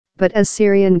but as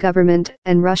Syrian government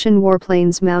and Russian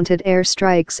warplanes mounted air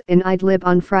strikes in Idlib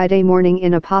on Friday morning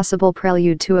in a possible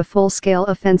prelude to a full-scale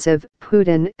offensive,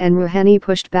 Putin and Rouhani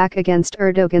pushed back against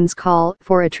Erdogan's call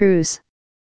for a truce.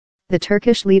 The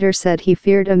Turkish leader said he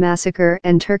feared a massacre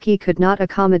and Turkey could not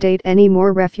accommodate any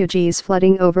more refugees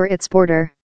flooding over its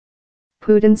border.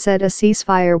 Putin said a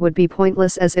ceasefire would be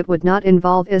pointless as it would not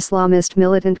involve Islamist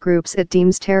militant groups it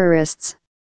deems terrorists.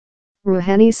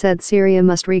 Rouhani said Syria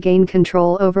must regain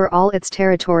control over all its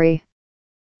territory.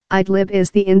 Idlib is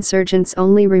the insurgents'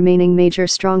 only remaining major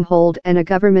stronghold and a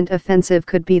government offensive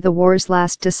could be the war's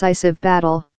last decisive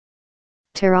battle.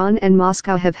 Tehran and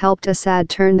Moscow have helped Assad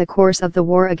turn the course of the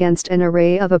war against an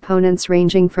array of opponents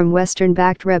ranging from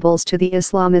Western-backed rebels to the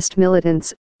Islamist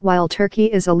militants, while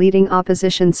Turkey is a leading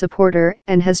opposition supporter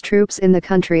and has troops in the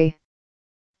country.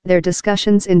 Their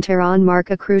discussions in Tehran mark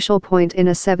a crucial point in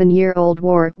a 7-year-old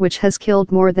war which has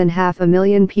killed more than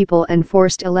 500,000 people and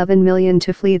forced 11 million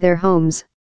to flee their homes.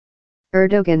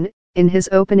 Erdogan, in his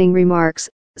opening remarks,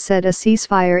 said a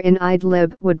ceasefire in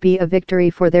Idlib would be a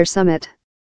victory for their summit.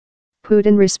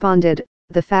 Putin responded,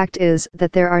 "The fact is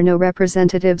that there are no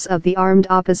representatives of the armed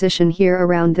opposition here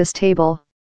around this table.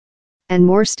 And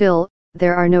more still,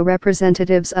 there are no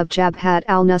representatives of Jabhat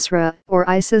al-Nusra or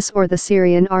ISIS or the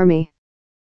Syrian army.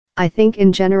 I think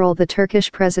in general the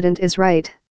Turkish president is right.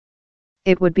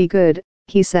 It would be good,"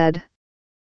 he said.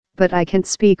 "But I can't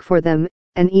speak for them,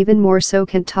 and even more so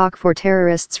can't talk for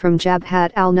terrorists from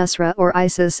Jabhat al-Nusra or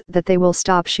ISIS that they will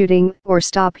stop shooting or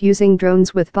stop using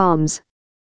drones with bombs."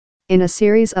 In a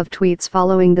series of tweets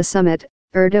following the summit,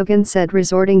 Erdogan said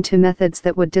resorting to methods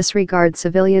that would disregard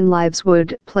civilian lives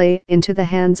would play into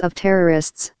the hands of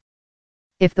terrorists.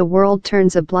 If the world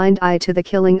turns a blind eye to the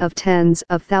killing of tens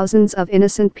of thousands of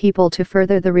innocent people to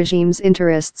further the regime's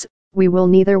interests, we will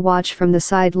neither watch from the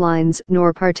sidelines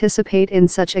nor participate in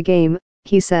such a game,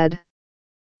 he said.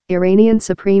 Iranian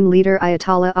Supreme Leader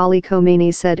Ayatollah Ali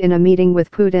Khamenei said in a meeting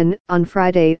with Putin on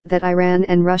Friday that Iran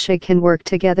and Russia can work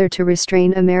together to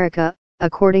restrain America,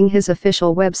 according to his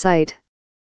official website.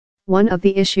 One of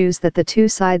the issues that the two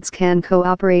sides can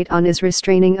cooperate on is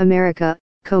restraining America,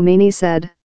 Khomeini said.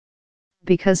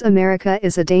 Because America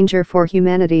is a danger for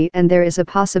humanity and there is a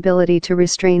possibility to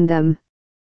restrain them.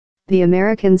 The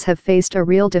Americans have faced a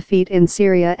real defeat in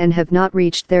Syria and have not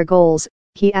reached their goals,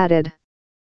 he added.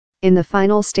 In the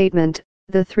final statement,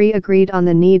 the three agreed on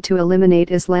the need to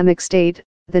eliminate Islamic State,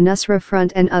 the Nusra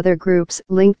Front and other groups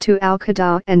linked to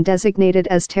al-Qaeda and designated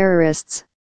as terrorists.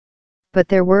 But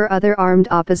there were other armed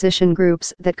opposition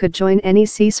groups that could join any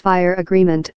ceasefire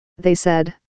agreement, they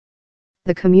said.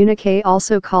 The communiqué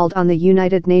also called on the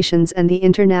United Nations and the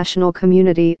international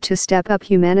community to step up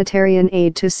humanitarian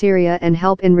aid to Syria and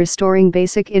help in restoring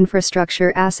basic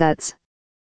infrastructure assets.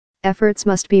 Efforts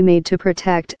must be made to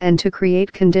protect and to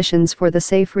create conditions for the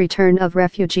safe return of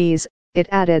refugees, it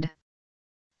added.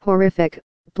 Horrific,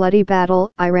 bloody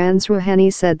battle. Iran's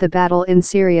Rouhani said the battle in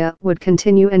Syria would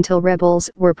continue until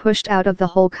rebels were pushed out of the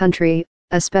whole country,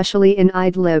 especially in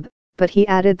Idlib, but he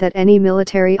added that any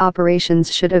military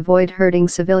operations should avoid hurting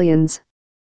civilians.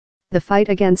 The fight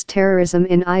against terrorism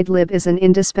in Idlib is an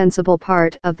indispensable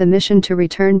part of the mission to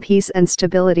return peace and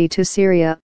stability to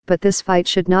Syria, but this fight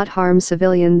should not harm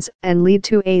civilians and lead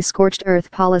to a scorched earth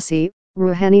policy,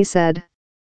 Rouhani said.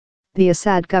 The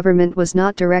Assad government was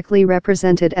not directly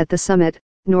represented at the summit,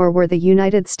 nor were the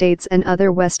United States and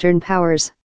other Western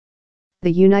powers.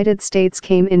 The United States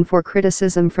came in for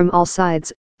criticism from all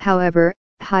sides, however,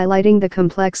 highlighting the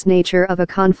complex nature of a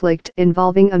conflict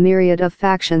involving a myriad of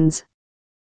factions.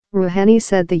 Rouhani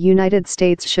said the United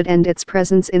States should end its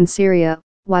presence in Syria,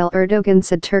 while Erdogan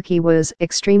said Turkey was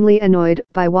extremely annoyed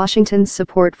by Washington's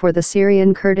support for the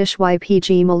Syrian Kurdish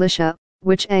YPG militia,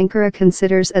 which Ankara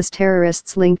considers as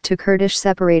terrorists linked to Kurdish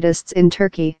separatists in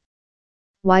Turkey.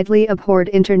 Widely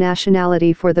abhorred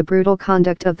internationality for the brutal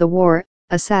conduct of the war,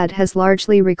 Assad has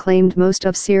largely reclaimed most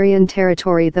of Syrian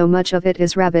territory, though much of it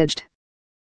is ravaged.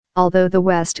 Although the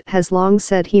West has long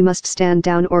said he must stand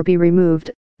down or be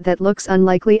removed, that looks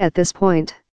unlikely at this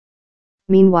point.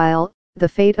 Meanwhile, the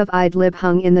fate of Idlib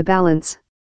hung in the balance.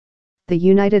 The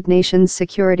United Nations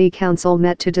Security Council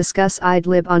met to discuss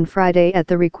Idlib on Friday at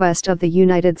the request of the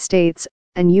United States,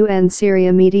 and UN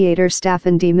Syria mediator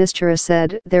Staffan de Mistura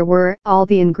said there were all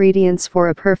the ingredients for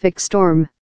a perfect storm.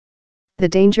 The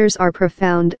dangers are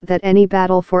profound that any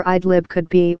battle for Idlib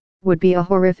would be a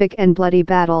horrific and bloody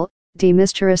battle, de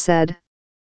Mistura said.